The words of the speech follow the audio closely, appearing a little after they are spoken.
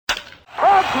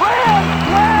Grand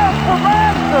slam for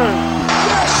Madison!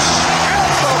 Yes!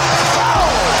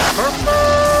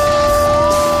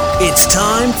 It's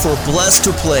time for Blessed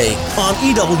to Play on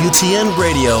EWTN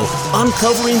Radio,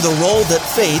 uncovering the role that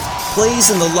faith plays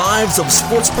in the lives of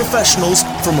sports professionals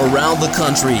from around the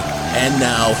country. And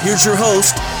now, here's your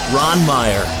host, Ron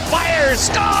Meyer. Fire,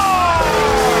 score!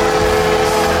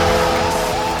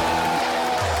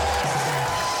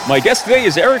 My guest today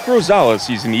is Erik Rosales.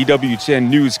 He's an EWTN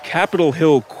News Capitol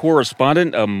Hill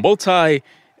correspondent, a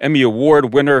multi-Emmy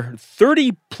Award winner,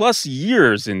 30-plus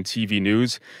years in TV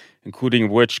news, including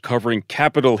which covering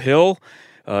Capitol Hill,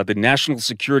 the national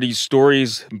security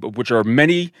stories, which are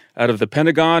many out of the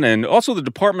Pentagon, and also the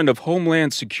Department of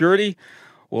Homeland Security.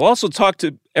 We'll also talk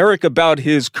to Erik about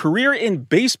his career in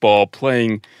baseball,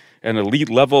 playing an elite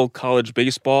level college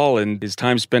baseball, and his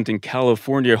time spent in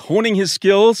California honing his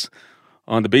skills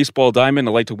on the baseball diamond.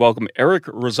 I'd like to welcome Erik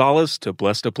Rosales to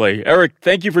Blessed to Play. Erik,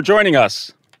 thank you for joining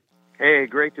us. Hey,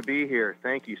 great to be here.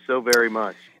 Thank you so very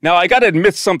much. Now, I got to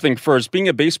admit something first. Being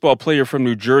a baseball player from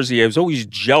New Jersey, I was always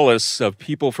jealous of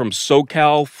people from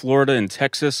SoCal, Florida, and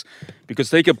Texas because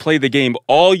they could play the game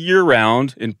all year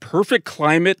round in perfect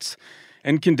climates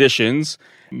and conditions.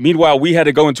 Meanwhile, we had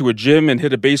to go into a gym and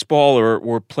hit a baseball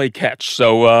or play catch.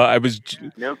 So I was...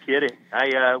 No kidding.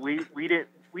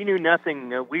 We knew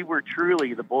nothing. We were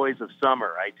truly the boys of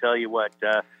summer. I tell you what,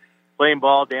 playing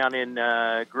ball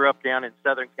grew up down in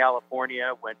Southern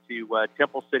California, went to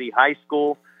Temple City High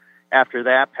School. After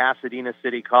that, Pasadena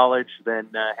City College, then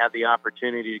had the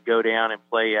opportunity to go down and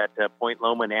play at Point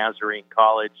Loma Nazarene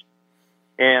College.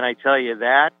 And I tell you,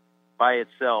 that by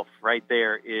itself right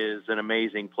there is an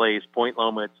amazing place. Point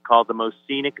Loma, it's called the most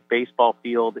scenic baseball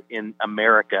field in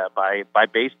America by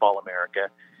Baseball America.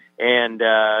 And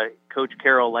Coach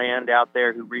Carroll Land out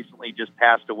there, who recently just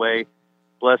passed away,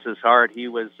 bless his heart, he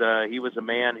was a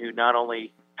man who not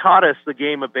only taught us the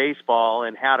game of baseball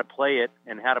and how to play it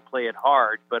and how to play it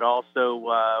hard, but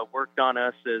also worked on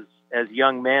us as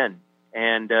young men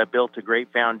and built a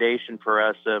great foundation for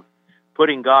us of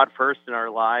putting God first in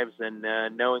our lives and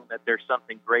knowing that there's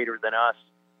something greater than us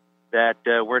that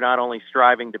we're not only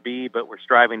striving to be, but we're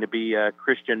striving to be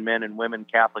Christian men and women,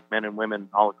 Catholic men and women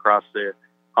all across the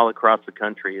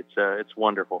country. It's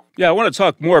wonderful. Yeah, I want to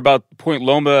talk more about Point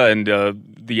Loma and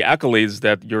the accolades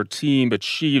that your team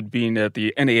achieved being at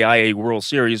the NAIA World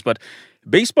Series. But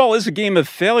baseball is a game of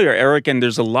failure, Erik, and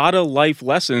there's a lot of life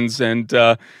lessons. And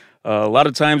a lot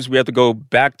of times we have to go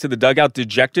back to the dugout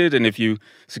dejected. And if you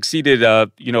succeeded,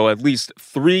 at least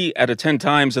 3 out of 10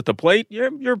 times at the plate,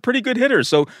 you're a pretty good hitter.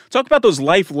 So talk about those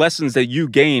life lessons that you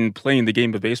gained playing the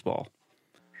game of baseball.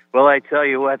 Well, I tell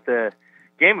you what, the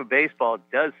game of baseball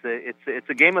does. It's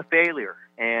a game of failure,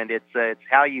 and it's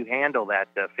how you handle that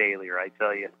failure. I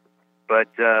tell you, but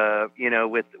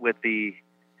with the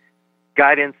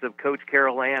guidance of Coach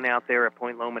Carroll Land out there at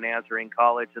Point Loma Nazarene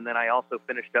College, and then I also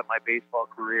finished up my baseball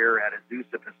career at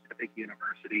Azusa Pacific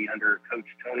University under Coach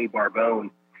Tony Barbone.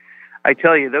 I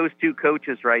tell you, those two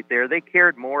coaches right there, they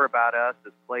cared more about us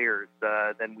as players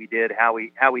than we did how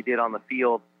we did on the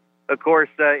field. Of course,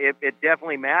 it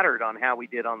definitely mattered on how we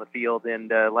did on the field. And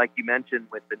like you mentioned,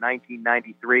 with the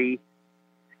 1993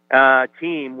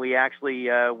 team, we actually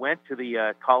went to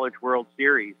the College World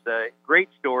Series. Great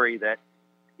story that,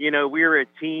 we were a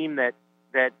team that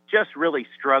just really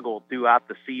struggled throughout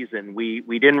the season.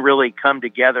 We didn't really come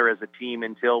together as a team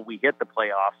until we hit the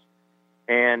playoffs.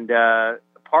 And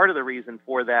part of the reason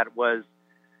for that was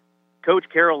Coach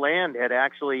Carroll Land had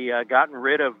actually gotten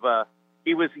rid of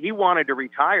he wanted to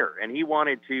retire, and he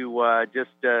wanted to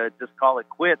just call it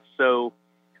quits. So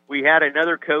we had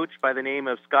another coach by the name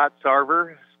of Scott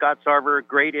Sarver. Scott Sarver, a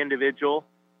great individual.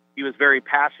 He was very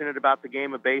passionate about the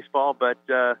game of baseball, but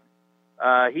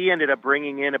he ended up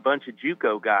bringing in a bunch of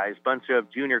JUCO guys, bunch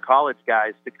of junior college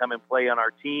guys to come and play on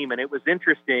our team. And it was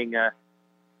interesting.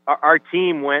 Our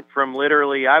team went from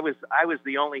literally, I was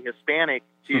the only Hispanic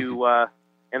to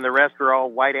and the rest were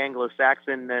all white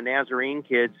Anglo-Saxon Nazarene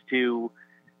kids, to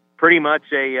pretty much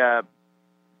a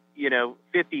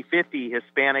 50-50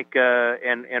 Hispanic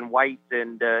and white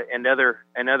and other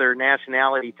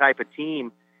nationality type of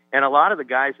team. And a lot of the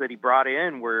guys that he brought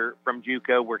in were from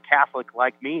JUCO, were Catholic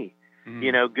like me.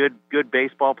 Mm-hmm. Good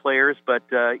baseball players, but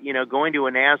going to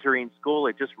a Nazarene school,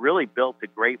 it just really built a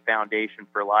great foundation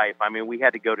for life. I mean, we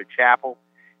had to go to chapel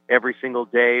every single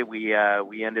day. We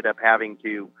ended up having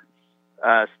to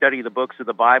study the books of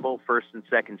the Bible, 1st and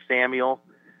 2nd Samuel.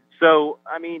 So,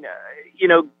 I mean,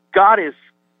 God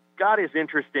is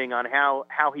interesting on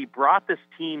how he brought this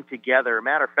team together.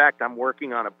 Matter of fact, I'm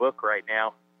working on a book right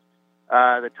now.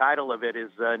 The title of it is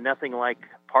Nothing Like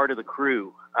Part of the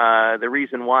Crew. The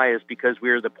reason why is because we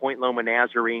are the Point Loma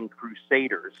Nazarene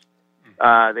Crusaders.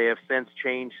 They have since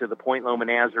changed to the Point Loma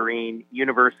Nazarene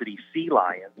University Sea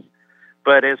Lions.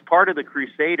 But as part of the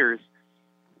Crusaders,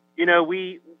 you know,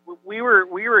 we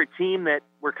were a team that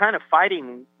were kind of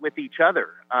fighting with each other.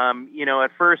 You know,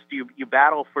 at first you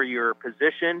battle for your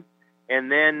position,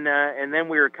 and then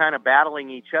we were kind of battling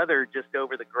each other just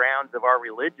over the grounds of our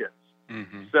religions.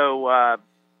 Mm-hmm. So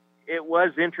it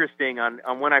was interesting.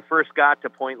 On when I first got to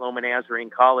Point Loma Nazarene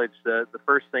College, the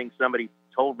first thing somebody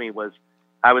told me was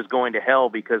I was going to hell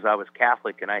because I was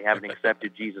Catholic and I haven't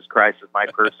accepted Jesus Christ as my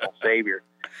personal Savior.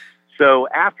 So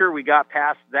after we got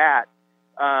past that,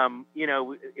 you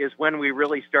know, is when we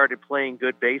really started playing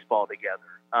good baseball together.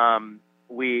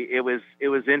 It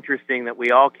was interesting that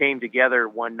we all came together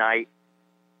one night.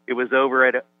 It was over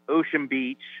at Ocean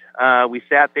Beach. We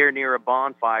sat there near a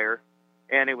bonfire,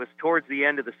 and it was towards the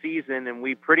end of the season, and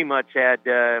we pretty much had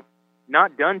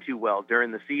not done too well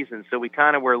during the season. So we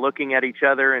kind of were looking at each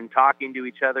other and talking to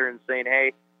each other and saying,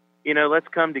 hey, you know, let's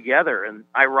come together. And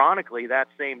ironically, that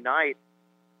same night,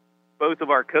 both of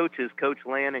our coaches, Coach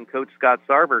Land and Coach Scott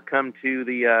Sarver, come to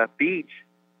the beach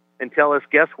and tell us,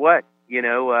 guess what? You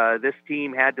know, this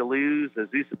team had to lose.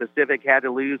 Azusa Pacific had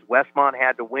to lose. Westmont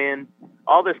had to win.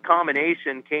 All this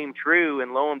combination came true,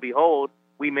 and lo and behold,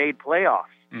 we made playoffs.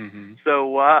 Mm-hmm.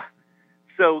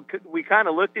 So we kind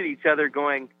of looked at each other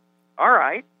going, all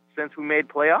right, since we made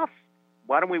playoffs,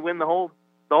 why don't we win the whole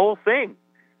thing?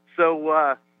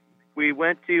 So we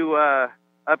went to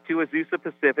up to Azusa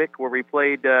Pacific, where we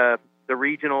played the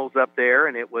regionals up there,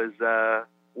 and it was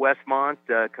Westmont,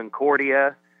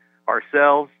 Concordia,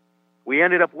 ourselves. We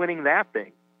ended up winning that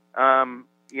thing.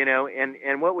 You know,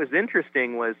 and what was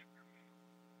interesting was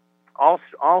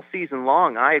all season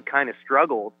long I had kind of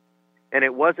struggled, and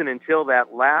it wasn't until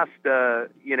that last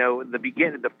you know,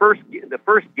 the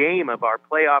first game of our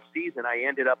playoff season, I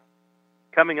ended up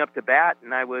coming up to bat,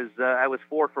 and I was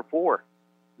 4 for 4.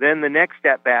 Then the next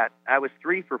at bat, I was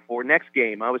 3 for 4. Next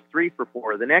game, I was 3 for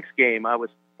 4. The next game, I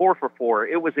was 4 for 4.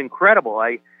 It was incredible.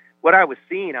 What I was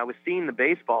seeing the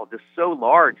baseball just so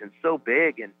large and so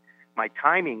big, and my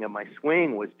timing of my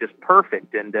swing was just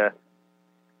perfect. And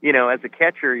you know, as a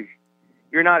catcher,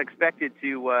 you're not expected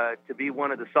to be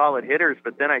one of the solid hitters.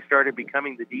 But then I started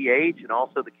becoming the DH and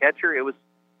also the catcher. It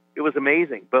was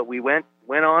amazing. But we went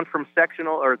on from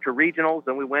sectional or to regionals,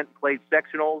 and we went and played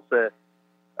sectionals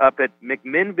up at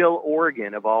McMinnville,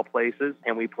 Oregon, of all places,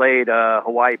 and we played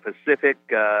Hawaii Pacific,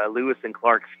 Lewis and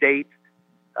Clark State.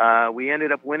 We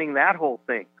ended up winning that whole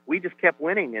thing. We just kept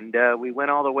winning, and we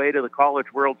went all the way to the College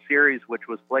World Series, which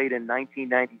was played in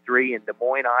 1993 in Des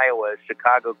Moines, Iowa,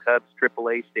 Chicago Cubs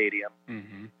AAA Stadium.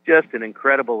 Mm-hmm. Just an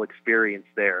incredible experience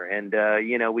there. And,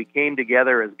 you know, we came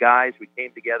together as guys. We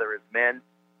came together as men.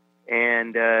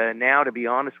 And now, to be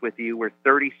honest with you, we're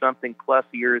 30-something plus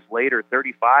years later,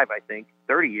 35, I think,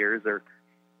 30 years, or it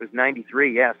was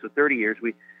 93, yeah, so 30 years.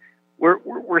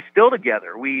 We're still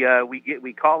together.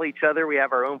 We call each other. We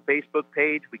have our own Facebook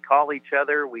page. We call each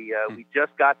other. We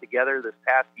just got together this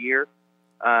past year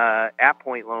at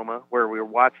Point Loma, where we were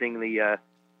watching the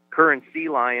current Sea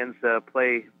Lions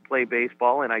play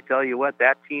baseball. And I tell you what,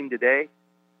 that team today,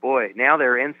 boy, now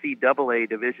they're NCAA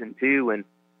Division II, and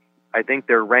I think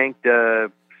they're ranked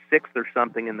 6th or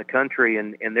something in the country,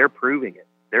 and they're proving it.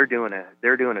 They're doing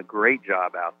a great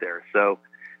job out there. So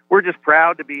we're just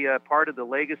proud to be a part of the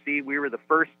legacy. We were the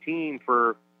first team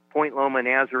for Point Loma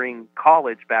Nazarene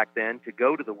College back then to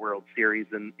go to the World Series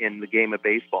in the game of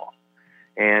baseball.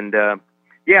 And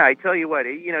yeah, I tell you what,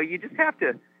 you know, you just have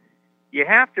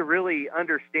to really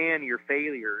understand your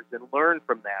failures and learn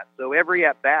from that. So every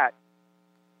at bat,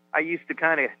 I used to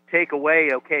kind of take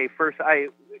away, okay, first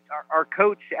our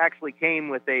coach actually came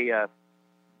with a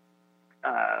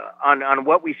on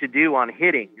what we should do on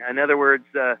hitting. In other words,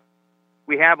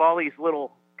 we have all these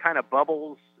little kind of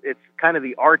bubbles. It's kind of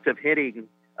the art of hitting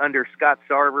under Scott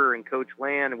Sarver and Coach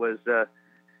Land was,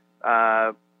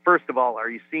 first of all, are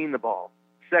you seeing the ball?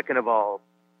 Second of all,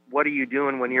 what are you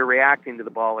doing when you're reacting to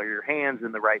the ball? Are your hands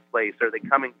in the right place? Are they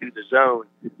coming through the zone?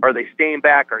 Are they staying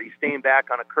back? Are you staying back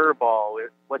on a curveball?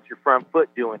 What's your front foot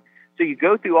doing? So you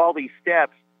go through all these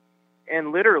steps,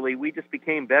 and literally we just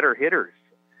became better hitters.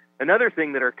 Another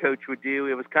thing that our coach would do,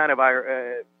 it was kind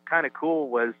of cool,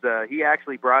 was he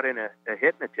actually brought in a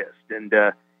hypnotist and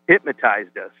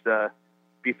hypnotized us.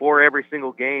 Before every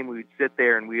single game, we'd sit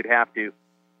there and we'd have to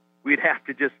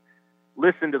just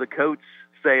listen to the coach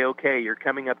say, okay, you're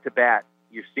coming up to bat.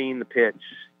 You're seeing the pitch.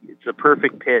 It's a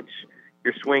perfect pitch.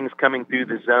 Your swing's coming through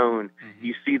the zone. Mm-hmm.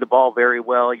 You see the ball very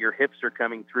well. Your hips are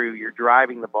coming through. You're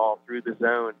driving the ball through the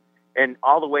zone, and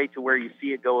all the way to where you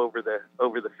see it go over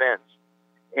the fence.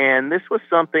 And this was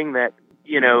something that,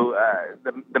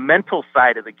 the mental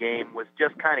side of the game was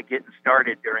just kind of getting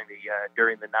started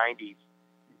during the 90s.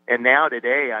 And now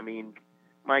today, I mean,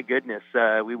 my goodness,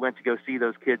 we went to go see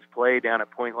those kids play down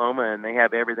at Point Loma, and they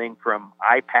have everything from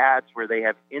iPads where they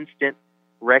have instant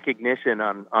recognition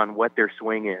on what their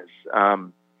swing is.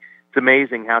 It's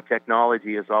amazing how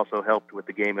technology has also helped with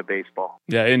the game of baseball.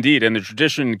 Yeah, indeed. And the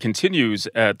tradition continues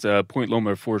at Point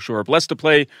Loma for sure. Blessed to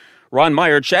play. Ron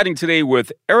Meyer chatting today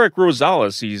with Erik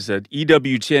Rosales. He's an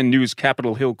EWTN News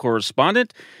Capitol Hill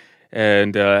correspondent.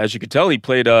 And as you could tell, he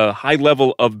played a high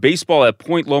level of baseball at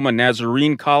Point Loma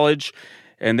Nazarene College.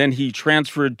 And then he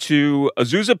transferred to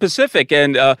Azusa Pacific.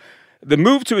 And the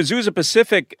move to Azusa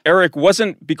Pacific, Erik,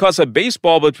 wasn't because of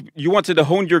baseball, but you wanted to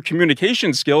hone your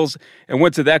communication skills and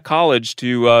went to that college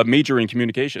to major in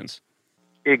communications.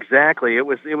 Exactly. It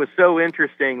was so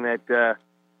interesting that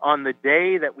on the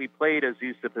day that we played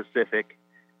Azusa Pacific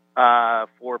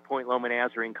for Point Loma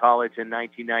Nazarene College in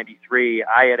 1993,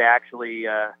 I had actually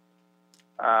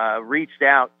reached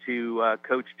out to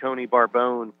Coach Tony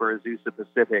Barbone for Azusa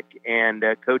Pacific, and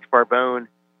Coach Barbone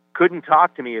couldn't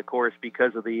talk to me, of course,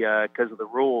 because of the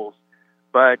rules.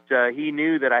 But he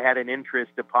knew that I had an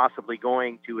interest of possibly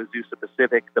going to Azusa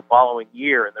Pacific the following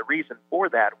year, and the reason for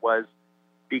that was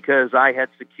because I had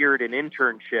secured an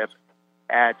internship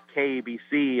at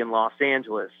KABC in Los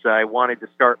Angeles. I wanted to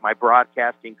start my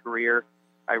broadcasting career.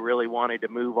 I really wanted to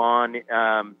move on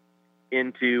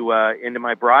into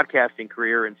my broadcasting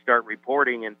career and start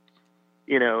reporting. And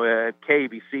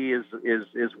KABC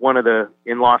is one of the,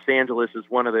 in Los Angeles, is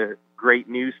one of the great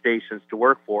news stations to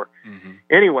work for. Mm-hmm.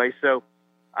 Anyway, so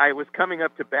I was coming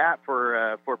up to bat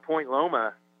for Point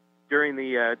Loma during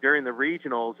the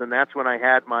regionals, and that's when I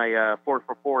had my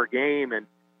 4-for-4 game. And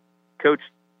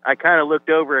I kind of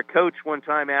looked over at Coach one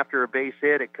time after a base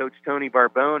hit at Coach Tony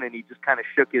Barbone, and he just kind of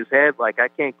shook his head like, "I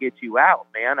can't get you out,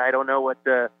 man. I don't know what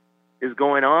is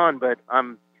going on." But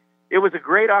it was a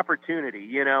great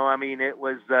opportunity. I mean, it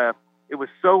was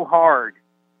so hard.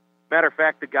 Matter of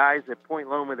fact, the guys at Point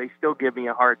Loma, they still give me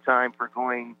a hard time for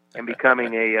going and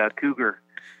becoming a Cougar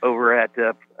over at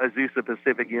Azusa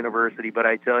Pacific University. But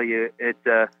I tell you,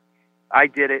 I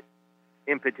did it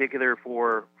in particular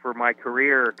for my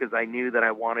career because I knew that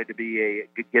I wanted to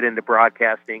get into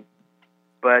broadcasting.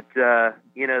 But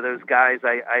those guys,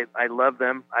 I love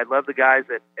them. I love the guys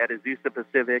at Azusa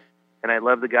Pacific, and I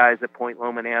love the guys at Point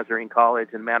Loma Nazarene College.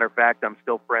 And matter of fact, I'm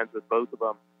still friends with both of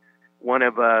them. One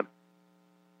of the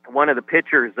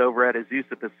pitchers over at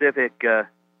Azusa Pacific,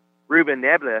 Ruben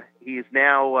Nebla, he's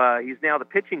now the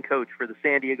pitching coach for the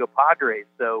San Diego Padres.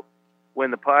 So when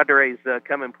the Padres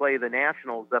come and play the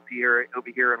Nationals over here in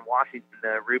Washington,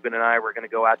 Ruben and I were going to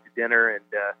go out to dinner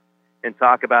and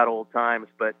talk about old times.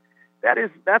 But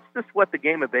that's just what the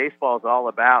game of baseball is all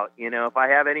about. If I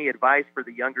have any advice for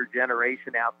the younger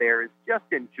generation out there, is just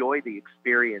enjoy the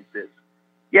experiences.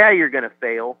 Yeah, you're going to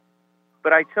fail,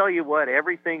 but I tell you what,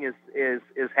 everything is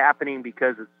happening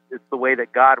because it's the way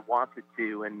that God wants it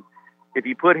to. And if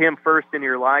you put Him first in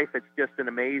your life, it's just an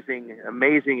amazing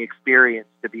experience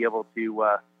to be able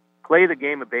to play the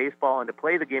game of baseball, and to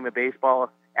play the game of baseball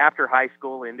after high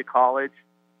school into college,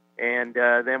 and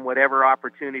then whatever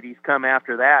opportunities come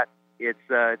after that, it's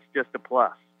just a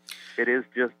plus. It is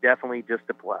definitely just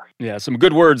a plus. Yeah, some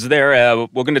good words there.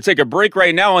 We're going to take a break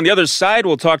right now. On the other side,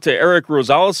 we'll talk to Erik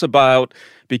Rosales about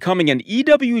becoming an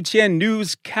EWTN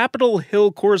News Capitol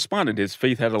Hill correspondent. His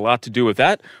faith had a lot to do with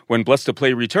that when Blessed to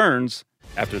Play returns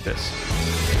after this.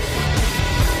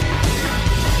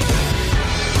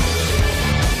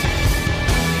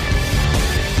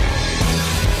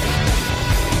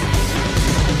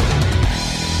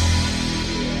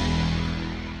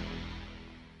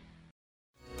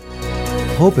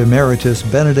 Pope Emeritus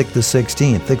Benedict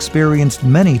XVI experienced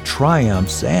many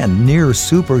triumphs and near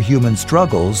superhuman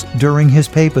struggles during his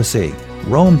papacy.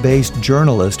 Rome-based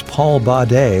journalist Paul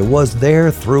Baudet was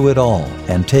there through it all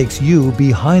and takes you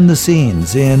behind the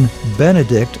scenes in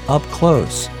Benedict Up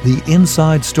Close, the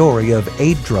inside story of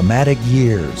 8 dramatic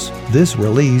years. This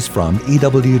release from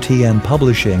EWTN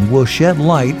Publishing will shed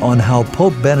light on how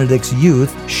Pope Benedict's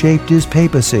youth shaped his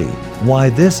papacy,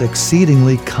 why this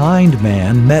exceedingly kind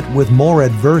man met with more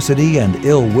adversity and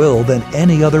ill will than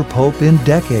any other pope in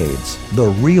decades, the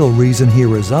real reason he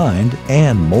resigned,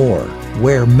 and more.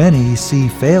 Where many see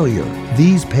failure,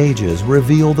 these pages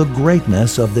reveal the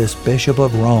greatness of this Bishop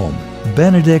of Rome.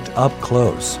 Benedict Up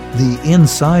Close, the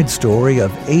inside story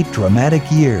of 8 dramatic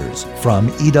years, from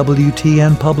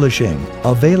EWTN Publishing.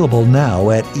 Available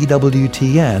now at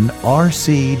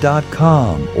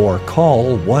EWTNRC.com or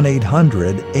call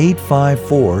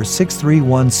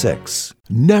 1-800-854-6316.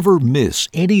 Never miss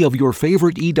any of your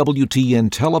favorite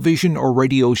EWTN television or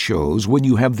radio shows when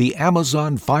you have the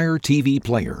Amazon Fire TV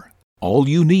player. All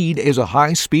you need is a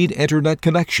high-speed internet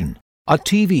connection, a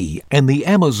TV, and the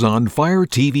Amazon Fire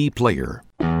TV player.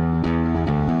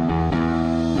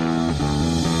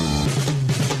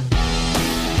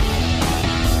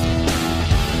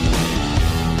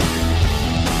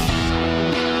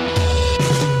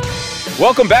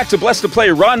 Welcome back to Blessed to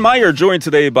Play. Ron Meyer joined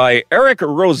today by Erik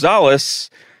Rosales.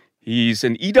 He's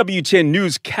an EWTN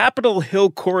News Capitol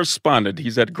Hill correspondent.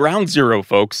 He's at Ground Zero,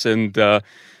 folks, and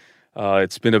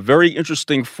it's been a very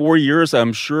interesting 4 years,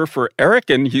 I'm sure, for Erik,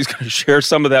 and he's going to share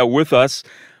some of that with us.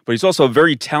 But he's also a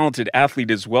very talented athlete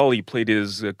as well. He played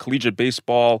his collegiate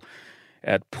baseball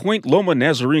at Point Loma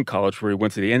Nazarene College, where he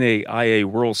went to the NAIA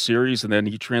World Series, and then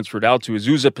he transferred out to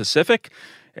Azusa Pacific.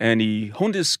 And he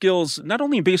honed his skills not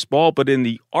only in baseball, but in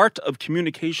the art of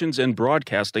communications and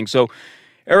broadcasting. So,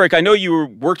 Erik, I know you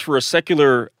worked for a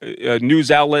secular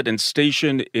news outlet and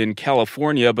station in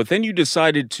California, but then you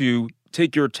decided to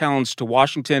take your talents to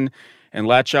Washington and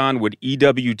latch on with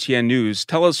EWTN News.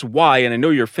 Tell us why, and I know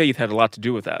your faith had a lot to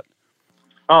do with that.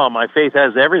 Oh, my faith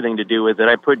has everything to do with it.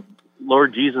 I put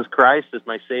Lord Jesus Christ as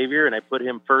my Savior, and I put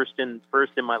Him first in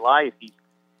my life. He's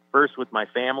first with my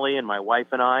family and my wife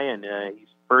and I, and He's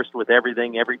first with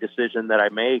everything, every decision that I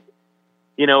make.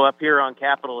 You know, up here on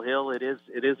Capitol Hill, it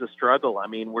is a struggle. I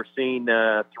mean, we're seeing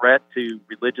a threat to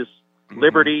religious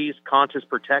liberties, conscious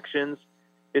protections.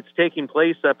 It's taking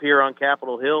place up here on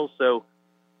Capitol Hill. So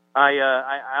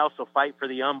I also fight for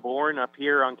the unborn up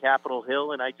here on Capitol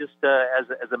Hill. And I just,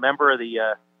 as a member of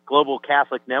the Global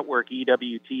Catholic Network,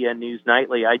 EWTN News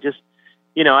Nightly, I just,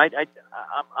 you know,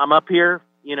 I'm up here,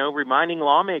 you know, reminding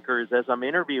lawmakers as I'm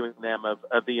interviewing them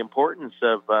of the importance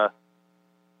of,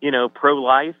 you know,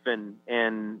 pro-life and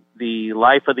the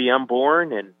life of the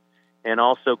unborn and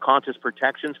also conscious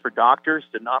protections for doctors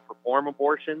to not perform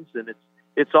abortions. And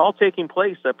it's all taking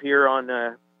place up here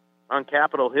on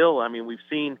Capitol Hill. I mean, we've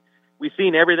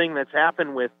seen everything that's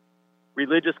happened with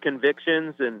religious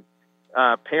convictions and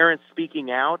parents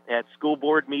speaking out at school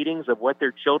board meetings of what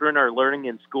their children are learning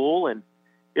in school. And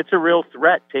it's a real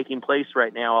threat taking place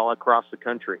right now all across the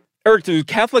country. Erik, do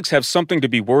Catholics have something to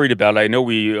be worried about? I know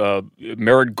we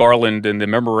Merrick Garland and the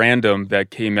memorandum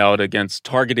that came out against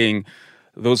targeting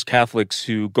those Catholics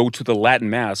who go to the Latin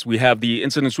Mass. We have the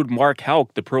incidents with Mark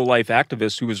Houck, the pro-life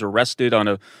activist who was arrested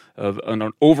on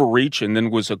an overreach and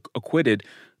then was acquitted.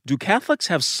 Do Catholics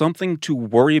have something to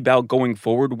worry about going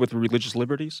forward with religious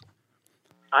liberties?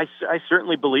 I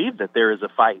certainly believe that there is a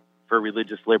fight for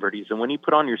religious liberties. And when you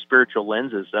put on your spiritual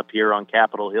lenses up here on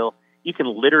Capitol Hill, you can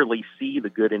literally see the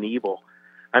good and evil.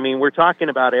 I mean, we're talking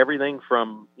about everything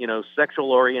from, you know,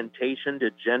 sexual orientation to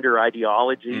gender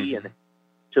ideology and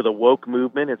to the woke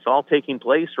movement. It's all taking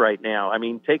place right now. I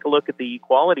mean, take a look at the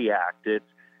Equality Act.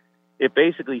 It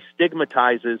basically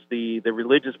stigmatizes the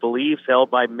religious beliefs held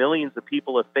by millions of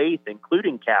people of faith,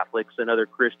 including Catholics and other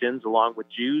Christians, along with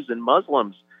Jews and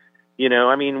Muslims. You know,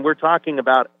 I mean, we're talking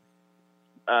about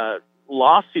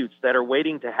lawsuits that are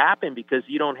waiting to happen because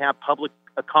you don't have public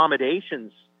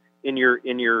accommodations in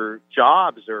your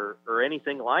jobs or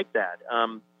anything like that.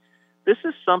 This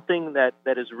is something that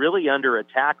is really under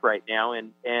attack right now,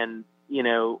 and you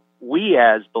know, we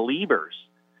as believers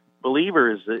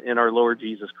in our Lord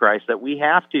Jesus Christ, that we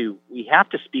have to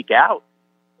speak out.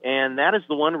 And that is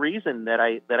the one reason that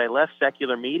I left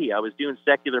secular media. I was doing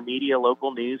secular media,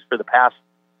 local news for the past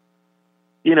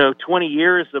 20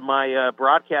 years of my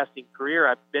broadcasting career.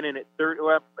 I've been in it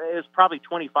it's probably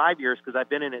 25 years because I've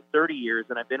been in it 30 years,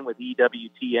 and I've been with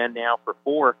EWTN now for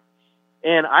 4.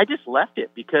 And I just left it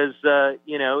because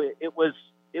it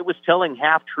was telling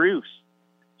half truths.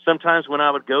 Sometimes when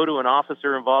I would go to an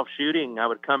officer-involved shooting, I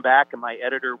would come back and my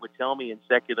editor would tell me in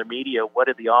secular media, what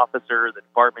did the officer or the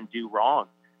department do wrong?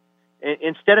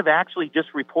 Instead of actually just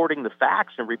reporting the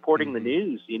facts and reporting the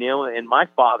news, and my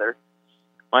father,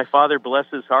 bless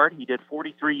his heart, he did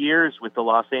 43 years with the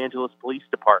Los Angeles Police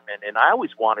Department, and I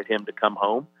always wanted him to come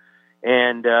home.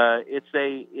 And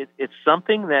it's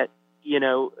something that,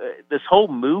 this whole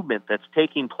movement that's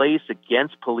taking place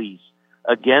against police,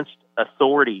 against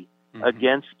authority,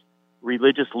 against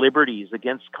religious liberties,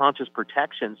 against conscious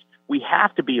protections, we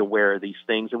have to be aware of these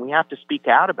things, and we have to speak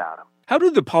out about them. How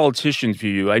do the politicians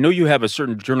view you? I know you have a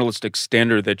certain journalistic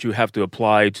standard that you have to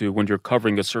apply to when you're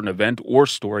covering a certain event or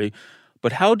story,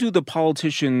 but how do the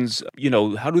politicians,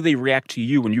 how do they react to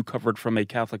you when you cover it from a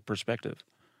Catholic perspective?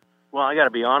 Well, I got to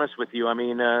be honest with you. I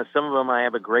mean, some of them I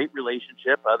have a great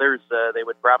relationship. Others, they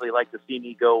would probably like to see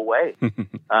me go away.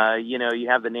 You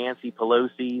have the Nancy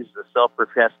Pelosi's, the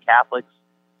self-professed Catholics,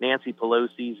 Nancy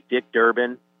Pelosi's, Dick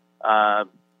Durbin,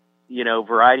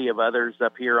 variety of others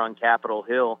up here on Capitol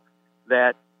Hill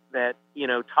that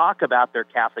talk about their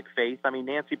Catholic faith. I mean,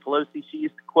 Nancy Pelosi, she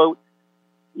used to quote,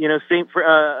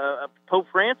 Pope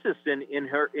Francis in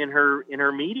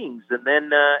her meetings, and then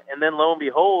lo and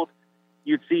behold,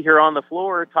 you'd see her on the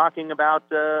floor talking about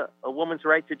a woman's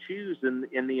right to choose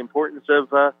and the importance of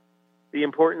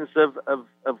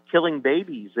killing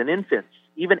babies and infants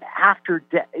even after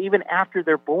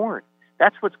they're born.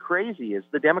 That's what's crazy is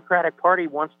the Democratic Party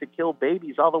wants to kill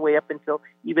babies all the way up until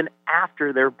even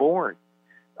after they're born.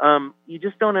 You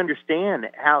just don't understand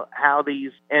how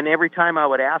these, and every time I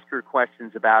would ask her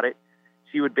questions about it,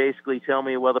 she would basically tell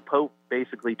me, well, the Pope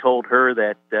basically told her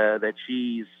that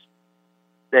she's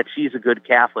a good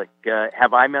Catholic.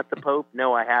 Have I met the Pope?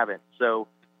 No, I haven't. So,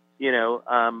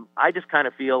 I just kind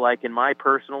of feel like, in my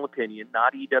personal opinion,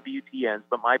 not EWTN's,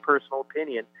 but my personal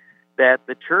opinion, that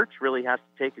the church really has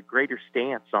to take a greater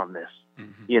stance on this.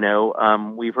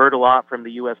 Mm-hmm. We've heard a lot from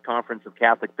the U.S. Conference of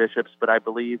Catholic Bishops, but I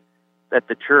believe that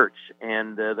the church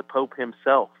and the Pope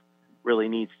himself really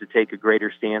needs to take a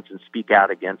greater stance and speak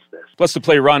out against this. Plus, to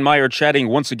play, Ron Meyer chatting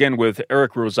once again with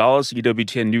Erik Rosales,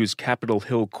 EWTN News Capitol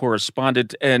Hill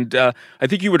correspondent. And I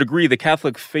think you would agree the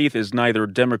Catholic faith is neither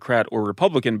Democrat or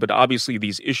Republican, but obviously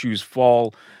these issues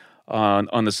fall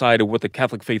on the side of what the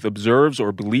Catholic faith observes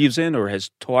or believes in or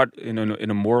has taught in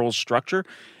a moral structure.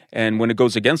 And when it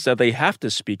goes against that, they have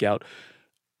to speak out.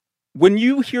 When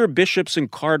you hear bishops and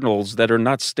cardinals that are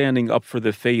not standing up for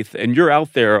the faith, and you're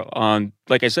out there on,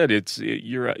 like I said,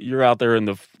 you're out there in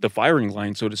the firing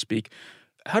line, so to speak,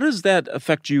 how does that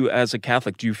affect you as a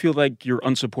Catholic? Do you feel like you're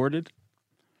unsupported?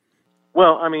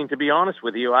 Well, I mean, to be honest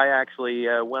with you, I actually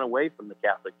went away from the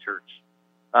Catholic Church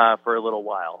for a little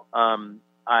while. I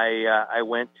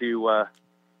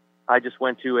just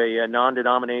went to a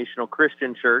non-denominational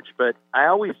Christian church, but I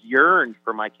always yearned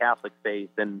for my Catholic faith,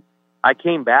 and I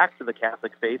came back to the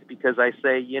Catholic faith because I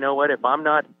say, you know what, if I'm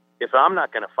not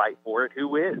going to fight for it,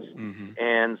 who is? Mm-hmm.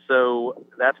 And so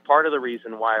that's part of the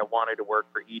reason why I wanted to work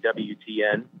for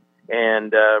EWTN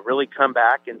and really come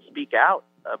back and speak out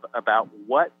about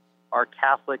what our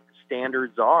Catholic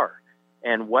standards are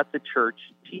and what the church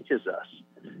teaches us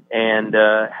and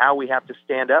how we have to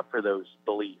stand up for those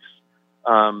beliefs.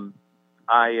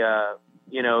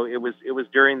 It was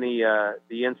during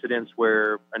the incidents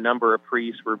where a number of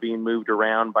priests were being moved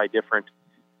around by different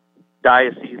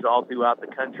dioceses all throughout the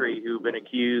country who've been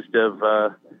accused of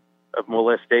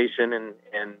molestation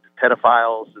and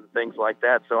pedophiles and things like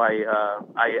that. So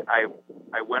I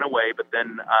went away, but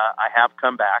then I have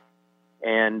come back,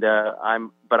 and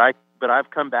I've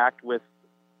come back with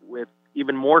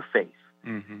even more faith,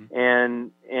 mm-hmm.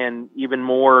 and even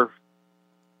more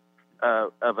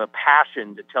of a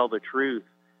passion to tell the truth,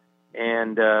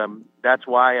 and that's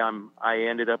why I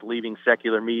ended up leaving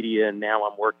secular media, and now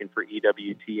I'm working for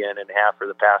EWTN and have for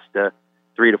the past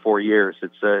 3 to 4 years.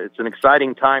 It's an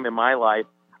exciting time in my life.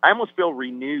 I almost feel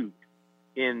renewed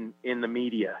in the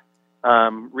media,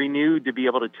 renewed to be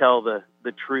able to tell the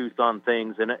truth on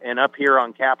things, and up here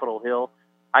on Capitol Hill,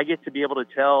 I get to be able to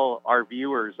tell our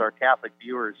viewers, our Catholic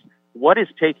viewers, what is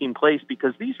taking place,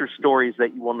 because these are stories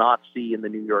that you will not see in the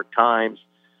New York Times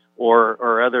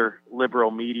or other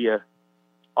liberal media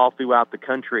all throughout the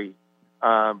country.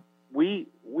 We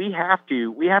have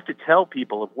to tell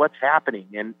people of what's happening,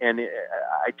 and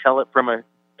I tell it from a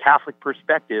Catholic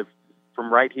perspective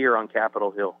from right here on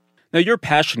Capitol Hill. Now, you're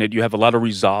passionate, you have a lot of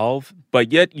resolve,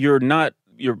 but yet you're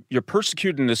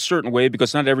persecuted in a certain way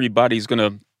because not everybody's going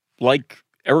to like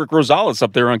Erik Rosales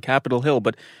up there on Capitol Hill.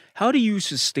 But how do you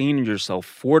sustain yourself,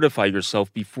 fortify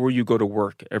yourself before you go to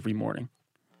work every morning?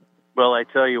 Well, I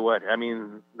tell you what, I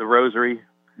mean, the Rosary,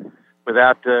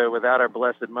 without our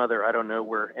Blessed Mother, I don't know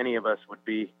where any of us would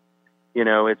be. You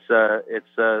know, it's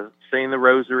saying the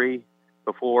Rosary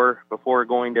before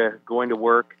going to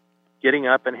work, getting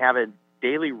up and have a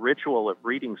daily ritual of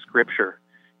reading Scripture.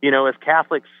 You know, as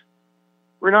Catholics,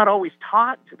 we're not always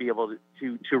taught to be able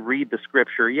to read the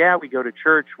Scripture. Yeah, we go to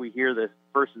church, we hear the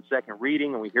first and second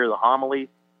reading, and we hear the homily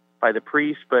by the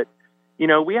priest, but you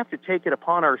know, we have to take it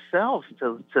upon ourselves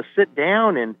to sit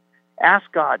down and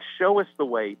ask God, show us the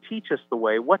way, teach us the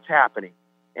way, what's happening,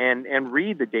 and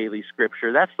read the daily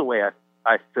Scripture. That's the way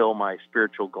I fill my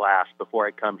spiritual glass before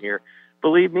I come here.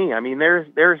 Believe me, I mean,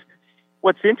 there's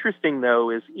what's interesting, though,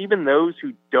 is even those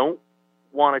who don't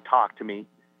want to talk to me,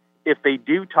 if they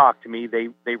do talk to me,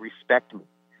 they respect me,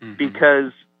 mm-hmm.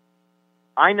 because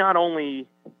I not only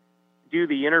do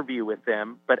the interview with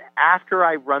them, but after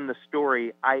I run the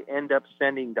story, I end up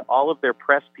sending to all of their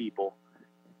press people,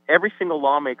 every single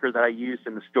lawmaker that I used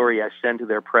in the story, I send to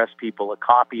their press people a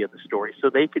copy of the story so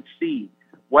they could see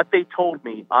what they told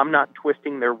me, I'm not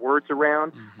twisting their words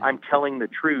around. Mm-hmm. I'm telling the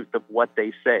truth of what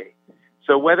they say.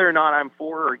 So whether or not I'm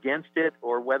for or against it,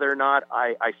 or whether or not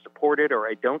I support it or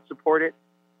I don't support it,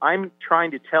 I'm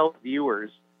trying to tell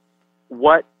viewers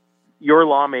what your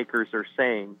lawmakers are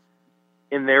saying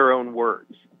in their own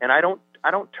words. And I don't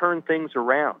turn things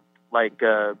around like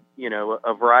a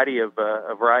variety of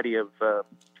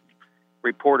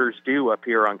reporters do up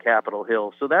here on Capitol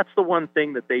Hill. So that's the one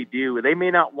thing that they do. They may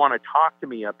not want to talk to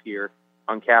me up here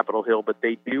on Capitol Hill, but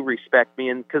they do respect me,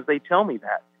 and because they tell me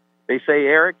that. They say,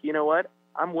 Eric, you know what?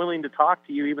 I'm willing to talk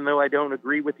to you even though I don't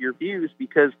agree with your views,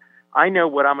 because I know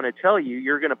what I'm going to tell you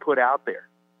you're going to put out there.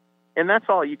 And that's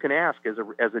all you can ask as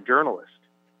a journalist,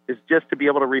 is just to be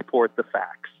able to report the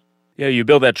facts. Yeah, you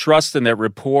build that trust and that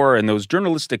rapport and those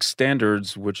journalistic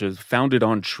standards, which is founded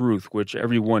on truth, which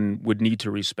everyone would need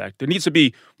to respect. There needs to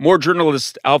be more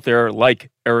journalists out there like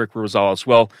Erik Rosales.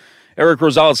 Well, Erik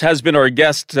Rosales has been our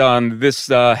guest on this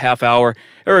half hour.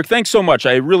 Erik, thanks so much.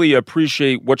 I really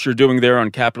appreciate what you're doing there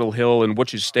on Capitol Hill and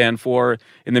what you stand for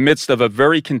in the midst of a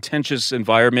very contentious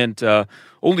environment.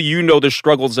 Only you know the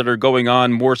struggles that are going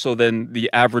on more so than the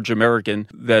average American,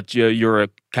 that you're a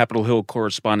Capitol Hill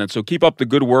correspondent. So keep up the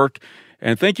good work.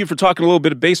 And thank you for talking a little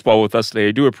bit of baseball with us today.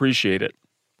 I do appreciate it.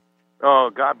 Oh,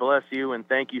 God bless you, and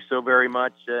thank you so very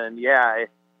much. And yeah,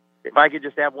 if I could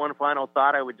just have one final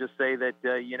thought, I would just say that,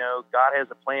 God has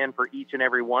a plan for each and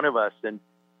every one of us. And,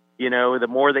 the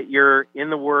more that you're in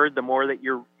the Word, the more that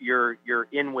you're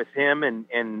in with Him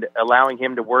and allowing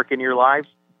Him to work in your lives,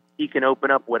 He can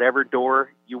open up whatever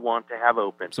door you want to have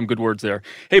open. Some good words there.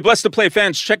 Hey, Blessed to Play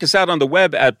fans, check us out on the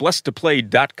web at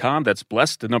blessedtoplay.com. That's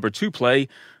blessed, the number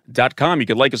 2play.com. You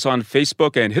can like us on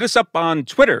Facebook and hit us up on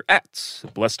Twitter at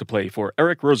Blessed to Play. For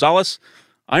Erik Rosales,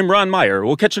 I'm Ron Meyer.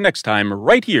 We'll catch you next time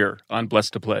right here on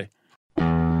Blessed to Play.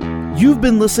 You've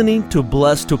been listening to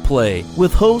Blessed to Play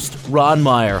with host Ron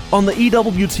Meyer on the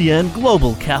EWTN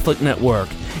Global Catholic Network.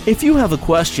 If you have a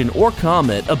question or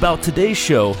comment about today's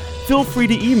show, feel free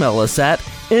to email us at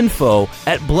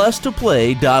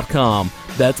info@blessedtoplay.com.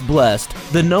 That's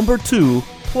blessed, the number 2,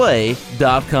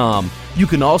 play.com. You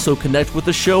can also connect with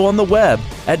the show on the web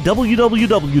at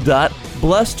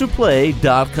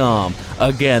www.blessedtoplay.com.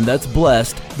 Again, that's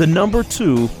blessed, the number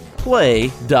 2,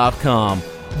 play.com.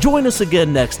 Join us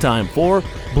again next time for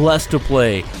Blessed to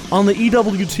Play on the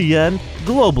EWTN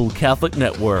Global Catholic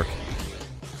Network.